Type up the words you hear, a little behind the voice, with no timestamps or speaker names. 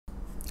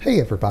Hey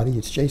everybody,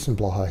 it's Jason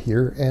Blaha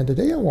here, and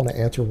today I want to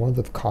answer one of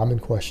the common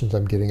questions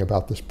I'm getting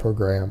about this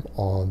program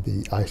on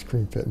the Ice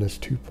Cream Fitness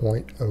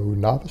 2.0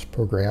 Novice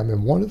program.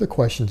 And one of the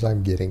questions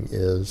I'm getting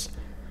is,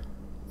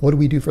 what do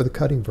we do for the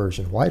cutting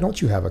version? Why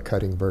don't you have a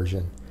cutting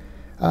version?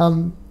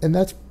 And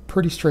that's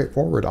pretty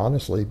straightforward,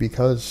 honestly,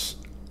 because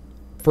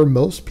for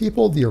most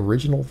people, the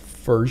original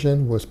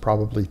version was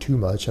probably too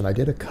much, and I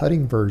did a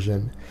cutting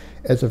version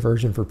as a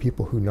version for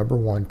people who, number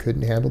one,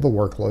 couldn't handle the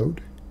workload.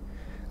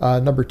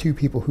 Number two,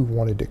 people who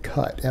wanted to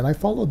cut. And I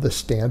followed the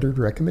standard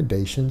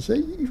recommendations that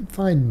you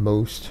find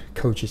most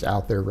coaches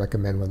out there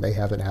recommend when they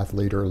have an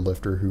athlete or a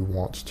lifter who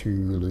wants to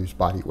lose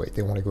body weight.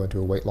 They want to go into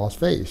a weight loss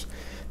phase.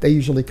 They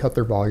usually cut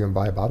their volume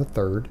by about a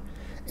third,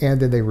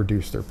 and then they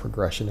reduce their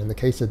progression. In the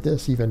case of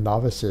this, even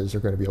novices are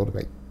going to be able to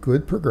make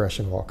good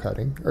progression while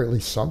cutting, or at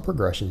least some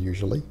progression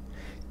usually,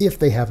 if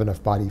they have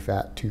enough body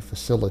fat to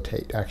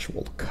facilitate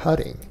actual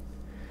cutting.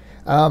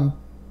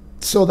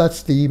 So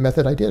that's the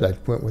method I did. I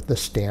went with the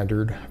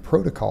standard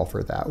protocol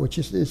for that, which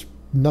is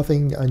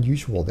nothing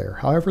unusual there.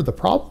 However, the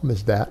problem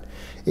is that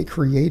it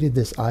created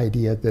this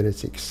idea that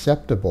it's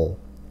acceptable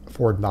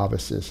for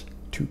novices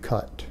to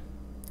cut,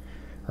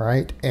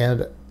 right?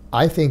 And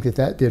I think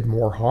that did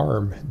more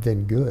harm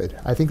than good.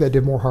 I think that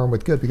did more harm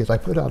with good because I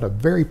put out a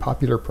very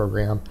popular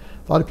program.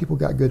 A lot of people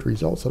got good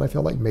results, and I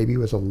felt like maybe it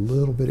was a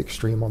little bit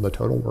extreme on the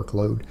total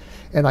workload.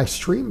 And I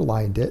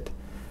streamlined it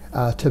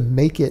to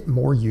make it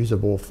more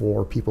usable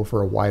for people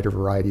for a wider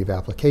variety of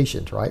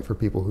applications, right? For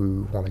people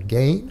who want to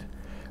gain,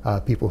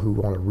 people who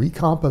want to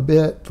recomp a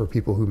bit, for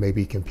people who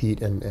maybe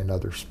compete in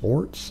other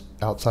sports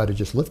outside of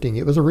just lifting.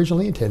 It was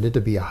originally intended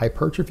to be a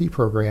hypertrophy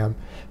program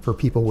for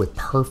people with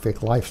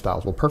perfect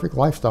lifestyles. Well, perfect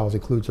lifestyles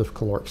includes a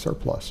caloric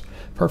surplus.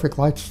 Perfect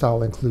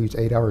lifestyle includes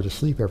 8 hours of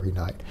sleep every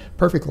night.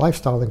 Perfect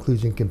lifestyle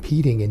includes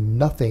competing in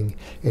nothing,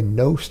 in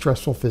no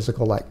stressful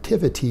physical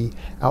activity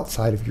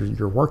outside of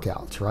your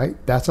workouts, right?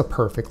 That's a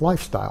perfect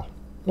lifestyle.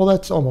 Well,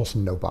 that's almost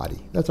nobody.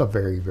 That's a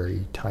very,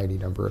 very tiny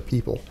number of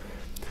people.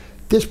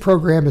 This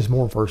program is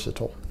more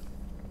versatile.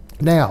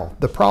 Now,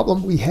 the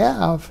problem we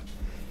have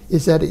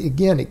is that, it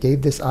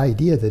gave this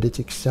idea that it's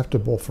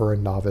acceptable for a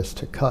novice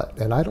to cut.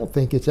 And I don't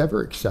think it's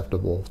ever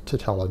acceptable to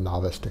tell a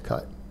novice to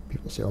cut.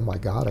 People say, oh my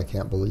God, I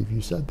can't believe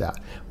you said that.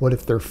 What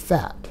if they're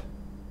fat?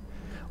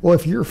 Well,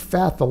 if you're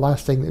fat, the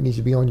last thing that needs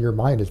to be on your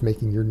mind is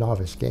making your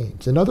novice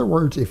gains. In other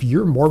words, if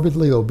you're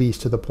morbidly obese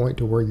to the point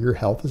to where your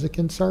health is a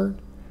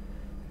concern,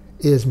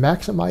 is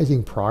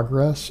maximizing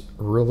progress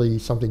really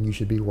something you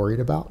should be worried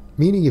about?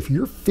 Meaning, if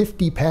you're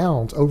 50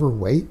 pounds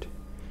overweight,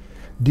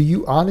 do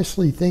you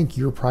honestly think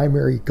your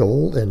primary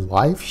goal in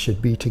life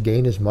should be to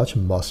gain as much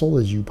muscle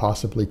as you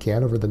possibly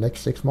can over the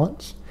next 6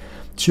 months?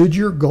 Should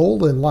your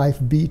goal in life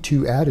be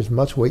to add as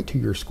much weight to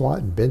your squat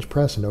and bench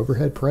press and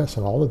overhead press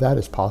and all of that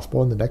as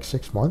possible in the next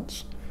 6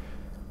 months?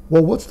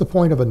 Well, what's the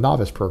point of a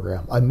novice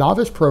program? A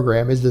novice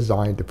program is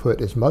designed to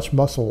put as much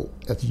muscle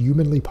as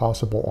humanly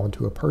possible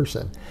onto a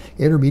person.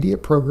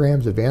 Intermediate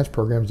programs, advanced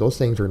programs, those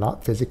things are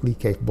not physically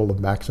capable of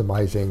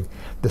maximizing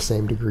the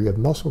same degree of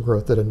muscle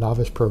growth that a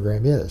novice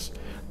program is.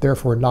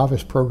 Therefore,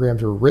 novice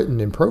programs are written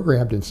and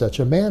programmed in such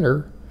a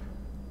manner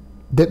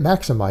that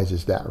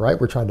maximizes that, right?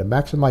 We're trying to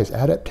maximize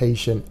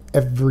adaptation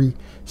every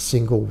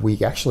single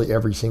week, actually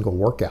every single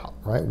workout,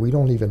 right? We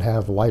don't even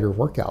have lighter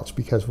workouts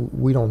because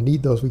we don't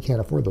need those. We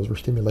can't afford those. We're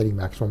stimulating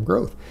maximum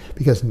growth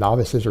because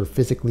novices are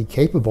physically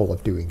capable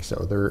of doing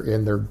so. They're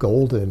in their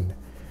golden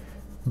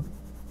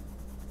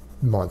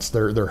months,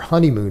 their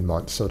honeymoon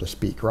months, so to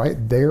speak,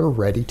 right? They're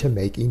ready to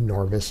make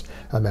enormous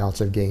amounts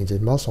of gains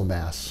in muscle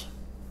mass.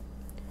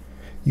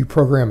 You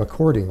program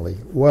accordingly.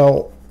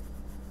 Well,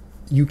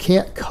 you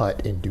can't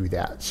cut and do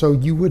that. So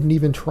you wouldn't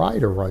even try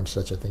to run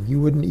such a thing.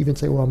 You wouldn't even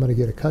say, well, I'm going to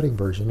get a cutting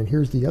version. And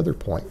here's the other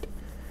point.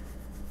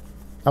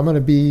 I'm going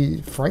to be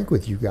frank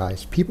with you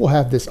guys. People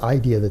have this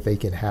idea that they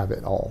can have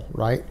it all,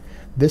 right?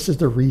 This is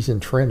the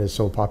reason Tren is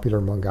so popular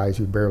among guys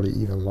who barely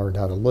even learned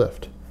how to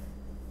lift.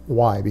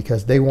 Why?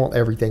 Because they want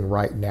everything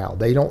right now.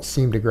 They don't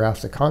seem to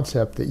grasp the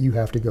concept that you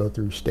have to go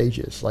through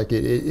stages. Like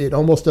it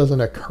almost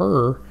doesn't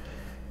occur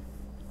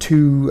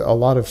to a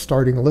lot of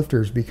starting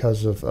lifters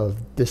because of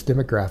this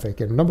demographic,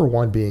 and number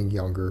one being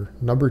younger,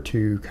 number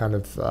two kind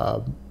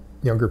of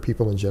younger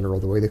people in general.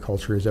 The way the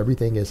culture is,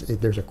 everything is,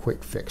 there's a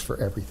quick fix for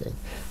everything.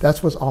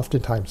 That's what's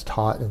oftentimes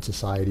taught in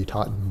society,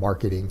 taught in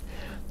marketing,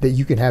 that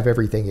you can have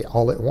everything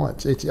all at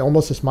once. It's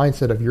almost this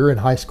mindset of you're in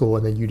high school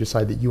and then you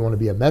decide that you want to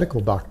be a medical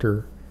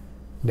doctor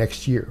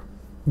next year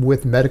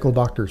with medical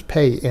doctor's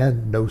pay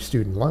and no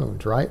student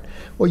loans, right?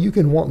 Well, you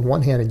can want in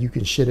one hand and you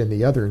can shit in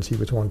the other and see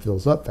which one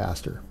fills up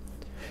faster.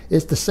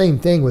 It's the same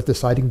thing with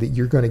deciding that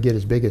you're going to get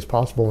as big as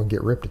possible and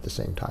get ripped at the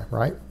same time,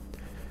 right?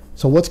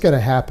 So what's going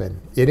to happen?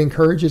 It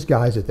encourages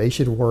guys that they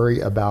should worry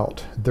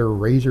about their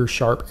razor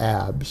sharp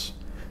abs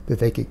that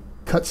they could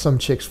cut some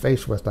chick's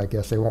face with, I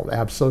guess. They want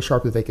abs so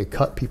sharp that they could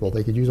cut people.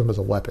 They could use them as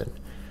a weapon.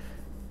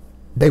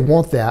 They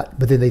want that,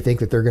 but then they think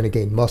that they're going to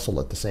gain muscle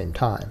at the same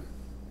time.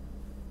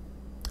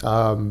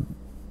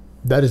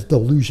 That is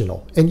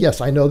delusional. And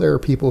yes, I know there are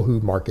people who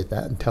market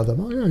that and tell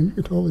them, oh yeah, you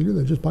can totally do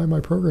that. Just buy my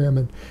program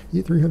and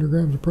eat 300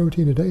 grams of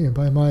protein a day and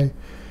buy my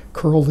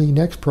Curl Lean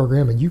X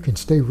program and you can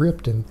stay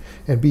ripped and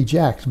be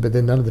jacked. But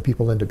then none of the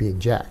people end up being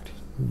jacked.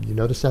 You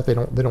notice that they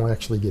don't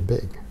actually get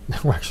big. They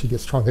don't actually get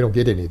strong. They don't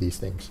get any of these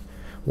things.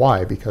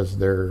 Why? Because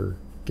they're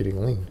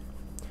getting lean.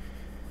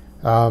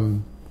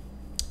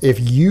 If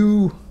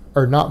you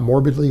are not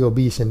morbidly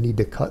obese and need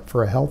to cut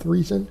for a health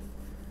reason,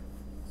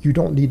 you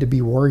don't need to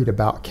be worried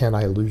about, can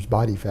I lose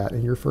body fat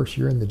in your first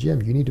year in the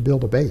gym? You need to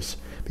build a base.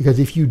 Because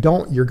if you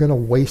don't, you're going to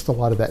waste a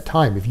lot of that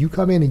time. If you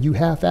come in and you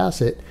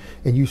half-ass it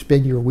and you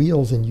spin your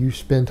wheels and you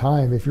spend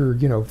time, if you're,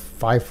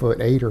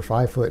 5'8" or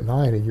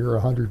 5'9" and you're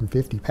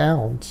 150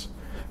 pounds,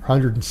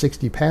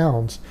 160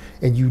 pounds,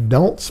 and you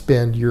don't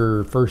spend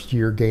your first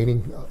year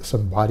gaining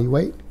some body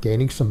weight,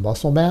 gaining some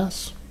muscle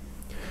mass,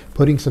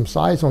 putting some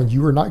size on,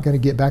 you are not going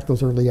to get back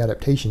those early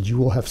adaptations. You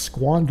will have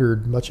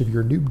squandered much of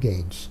your noob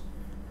gains.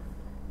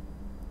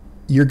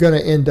 You're going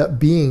to end up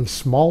being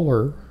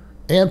smaller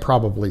and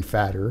probably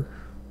fatter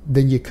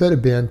than you could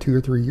have been 2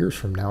 or 3 years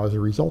from now as a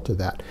result of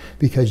that,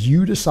 because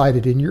you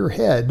decided in your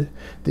head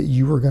that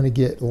you were going to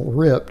get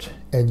ripped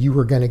and you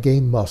were going to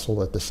gain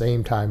muscle at the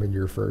same time in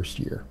your first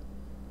year.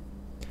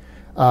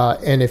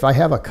 And if I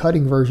have a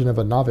cutting version of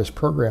a Novice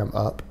program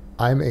up,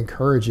 I'm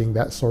encouraging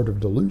that sort of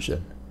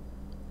delusion,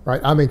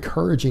 right? I'm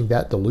encouraging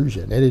that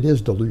delusion, and it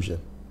is delusion.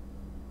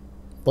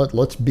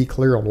 Let's be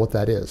clear on what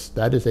that is.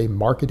 That is a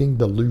marketing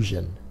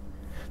delusion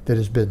that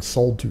has been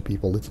sold to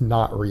people. It's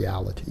not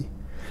reality.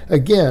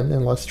 Again,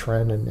 unless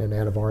Tren and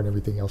Anavar and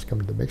everything else come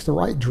into the mix, the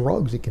right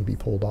drugs, it can be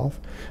pulled off.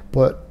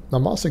 But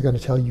I'm also going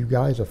to tell you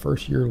guys, a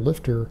first-year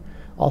lifter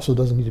also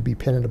doesn't need to be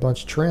pinning a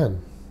bunch of Tren,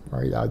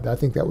 right? I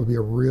think that would be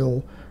a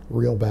real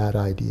bad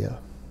idea.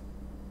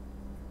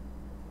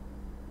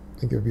 I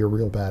think it would be a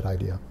real bad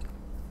idea.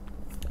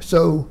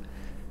 So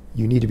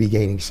you need to be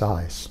gaining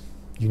size.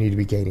 You need to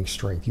be gaining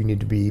strength. You need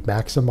to be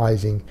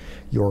maximizing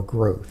your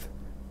growth.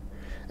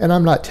 And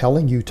I'm not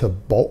telling you to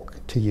bulk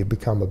till you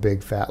become a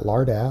big fat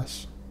lard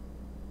ass,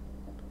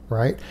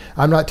 right?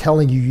 I'm not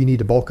telling you you need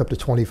to bulk up to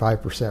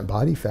 25%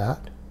 body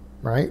fat,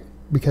 right?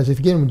 Because if,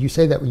 again, when you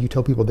say that, when you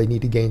tell people they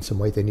need to gain some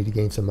weight, they need to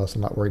gain some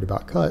muscle, not worried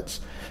about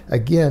cuts,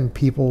 again,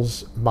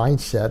 people's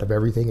mindset of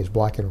everything is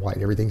black and white.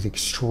 Everything's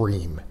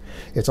extreme.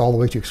 It's all the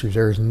way to extremes.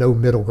 There is no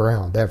middle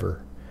ground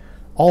ever.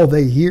 All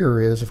they hear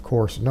is, of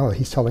course, no,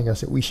 he's telling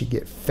us that we should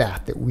get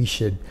fat, that we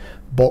should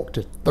bulk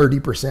to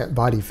 30%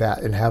 body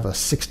fat and have a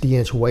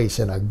 60-inch waist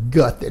and a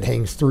gut that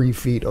hangs 3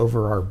 feet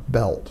over our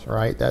belt,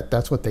 right?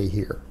 That's what they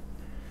hear.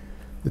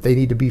 That they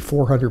need to be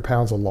 400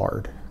 pounds of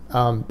lard.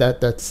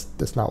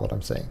 That's not what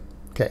I'm saying.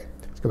 Okay,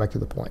 let's go back to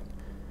the point.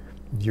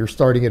 You're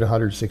starting at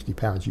 160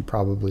 pounds. You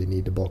probably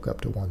need to bulk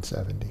up to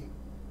 170.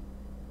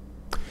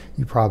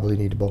 You probably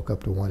need to bulk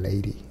up to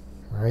 180,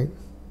 right?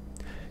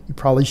 You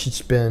probably should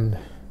spend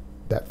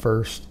that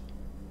first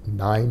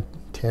 9,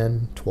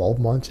 10, 12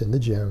 months in the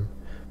gym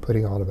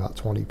putting on about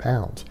 20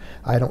 pounds.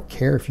 I don't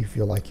care if you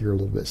feel like you're a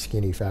little bit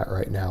skinny fat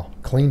right now.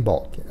 Clean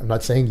bulk. I'm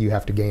not saying you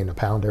have to gain a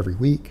pound every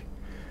week,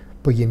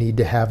 but you need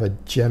to have a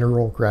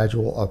general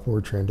gradual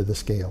upward trend of the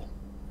scale.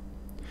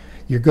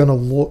 You're going to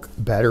look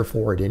better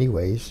for it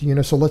anyways.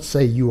 So let's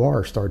say you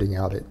are starting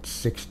out at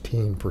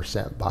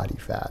 16% body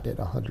fat at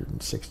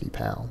 160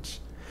 pounds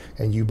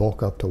and you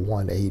bulk up to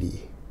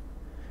 180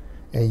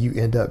 and you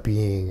end up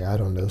being, I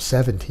don't know,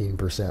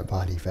 17%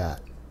 body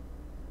fat.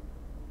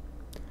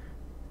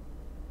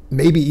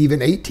 Maybe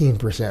even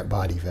 18%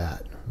 body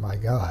fat. My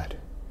God.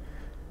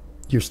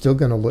 You're still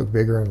going to look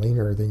bigger and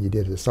leaner than you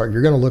did at the start.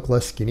 You're going to look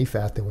less skinny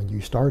fat than when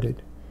you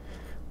started.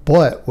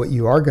 But what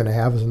you are going to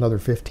have is another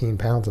 15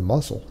 pounds of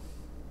muscle.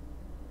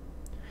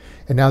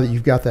 And now that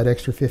you've got that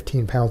extra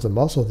 15 pounds of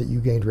muscle that you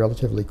gained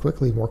relatively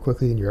quickly, more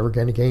quickly than you're ever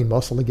going to gain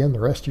muscle again the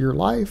rest of your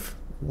life,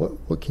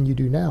 what can you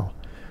do now?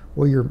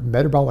 Well, your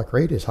metabolic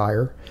rate is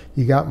higher.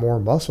 You got more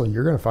muscle.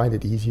 You're going to find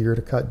it easier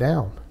to cut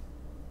down.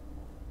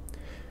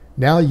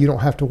 Now you don't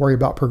have to worry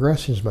about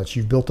progression as much.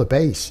 You've built a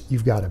base.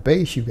 You've got a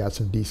base. You've got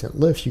some decent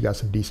lifts. You've got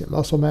some decent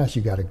muscle mass.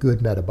 You've got a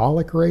good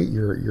metabolic rate.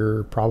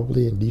 You're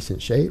probably in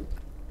decent shape.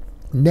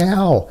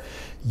 Now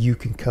you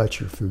can cut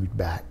your food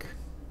back.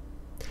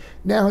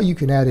 Now you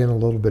can add in a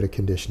little bit of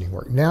conditioning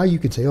work. Now you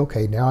can say,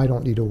 okay, now I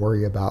don't need to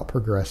worry about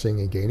progressing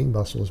and gaining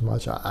muscle as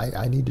much.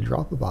 I need to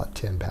drop about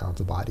 10 pounds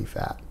of body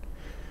fat.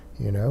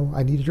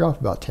 I need to drop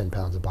about 10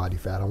 pounds of body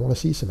fat. I want to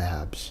see some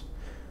abs.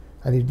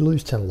 I need to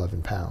lose 10,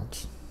 11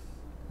 pounds.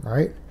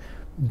 Right?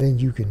 Then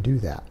you can do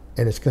that.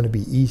 And it's going to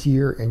be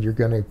easier and you're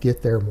going to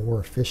get there more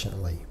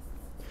efficiently.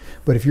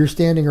 But if you're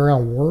standing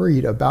around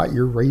worried about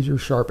your razor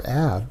sharp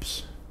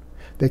abs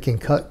that can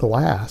cut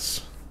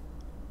glass,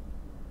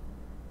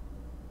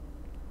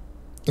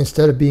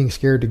 instead of being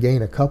scared to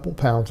gain a couple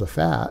pounds of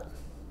fat,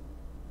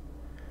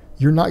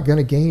 you're not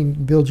going to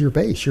build your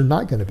base. You're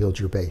not going to build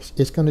your base.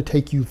 It's going to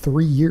take you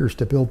 3 years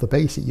to build the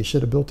base that you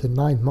should have built in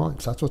 9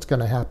 months. That's what's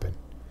going to happen.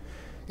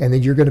 And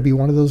then you're going to be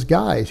one of those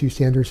guys who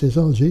stands there and says,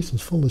 oh,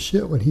 Jason's full of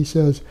shit when he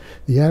says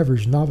the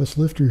average novice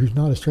lifter who's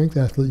not a strength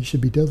athlete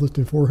should be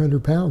deadlifting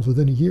 400 pounds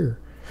within a year.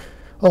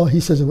 Oh, he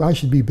says, well, I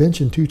should be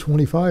benching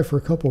 225 for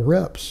a couple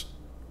reps,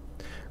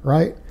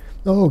 right?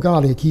 Oh,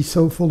 God, he's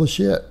so full of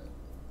shit.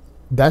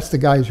 That's the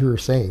guys who are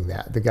saying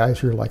that. The guys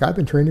who are like, I've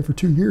been training for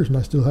 2 years and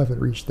I still haven't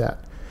reached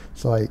that.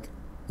 It's like,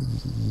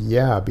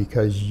 yeah,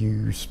 because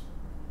you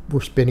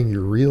were spinning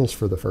your reels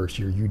for the first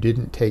year. You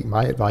didn't take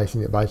my advice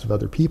and the advice of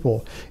other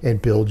people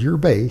and build your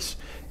base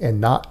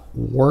and not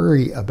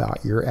worry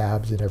about your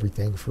abs and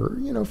everything for,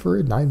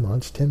 for 9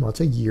 months, 10 months,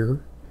 a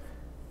year.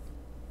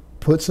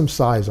 Put some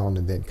size on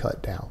and then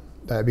cut down.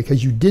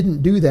 Because you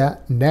didn't do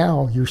that,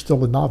 now you're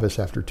still a novice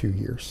after 2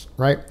 years,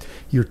 right?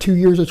 You're 2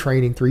 years of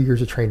training, 3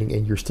 years of training,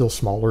 and you're still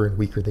smaller and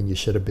weaker than you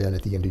should have been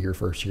at the end of your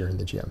first year in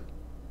the gym.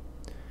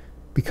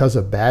 Because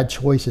of bad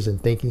choices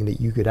and thinking that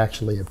you could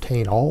actually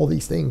obtain all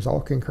these things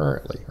all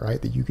concurrently,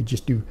 right? That you could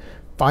just do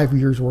 5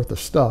 years worth of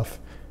stuff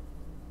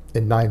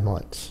in 9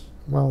 months.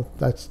 Well,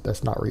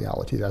 that's not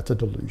reality. That's a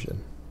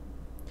delusion.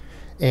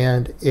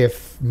 And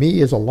if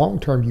me as a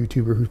long-term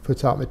YouTuber who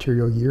puts out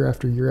material year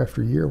after year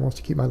after year wants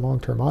to keep my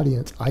long-term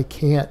audience, I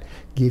can't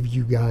give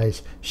you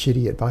guys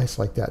shitty advice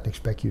like that and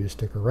expect you to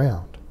stick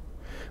around.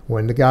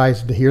 When the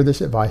guys hear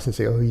this advice and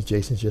say, oh,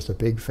 Jason's just a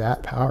big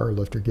fat power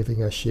lifter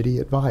giving us shitty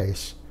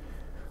advice,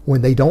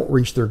 when they don't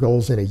reach their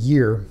goals in a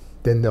year,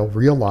 then they'll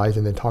realize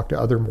and then talk to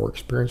other more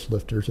experienced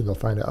lifters and they'll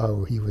find out,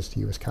 oh, he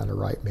was kind of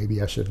right. Maybe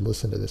I should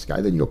listen to this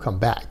guy. Then you'll come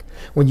back.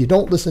 When you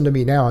don't listen to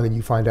me now and then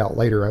you find out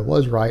later I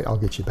was right, I'll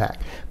get you back.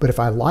 But if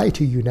I lie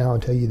to you now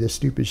and tell you this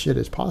stupid shit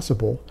is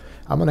possible,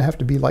 I'm going to have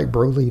to be like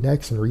Broly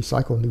next and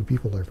recycle new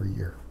people every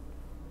year.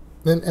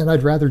 And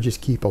I'd rather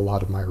just keep a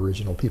lot of my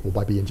original people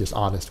by being just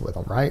honest with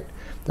them, right?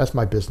 That's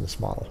my business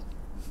model.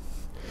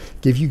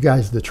 Give you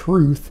guys the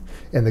truth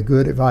and the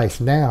good advice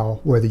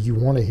now, whether you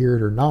want to hear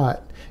it or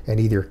not, and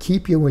either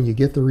keep you when you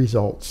get the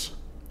results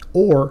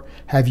or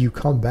have you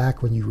come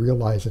back when you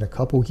realize in a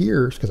couple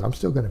years, because I'm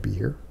still going to be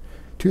here,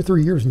 2 or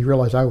 3 years, and you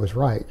realize I was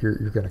right, you're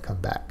going to come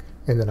back.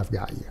 And then I've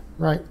got you,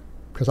 right?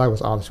 Because I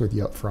was honest with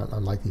you up front,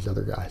 unlike these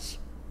other guys.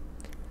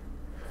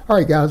 All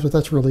right, guys, but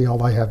that's really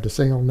all I have to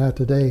say on that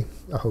today.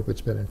 I hope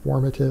it's been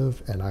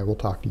informative, and I will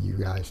talk to you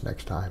guys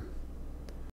next time.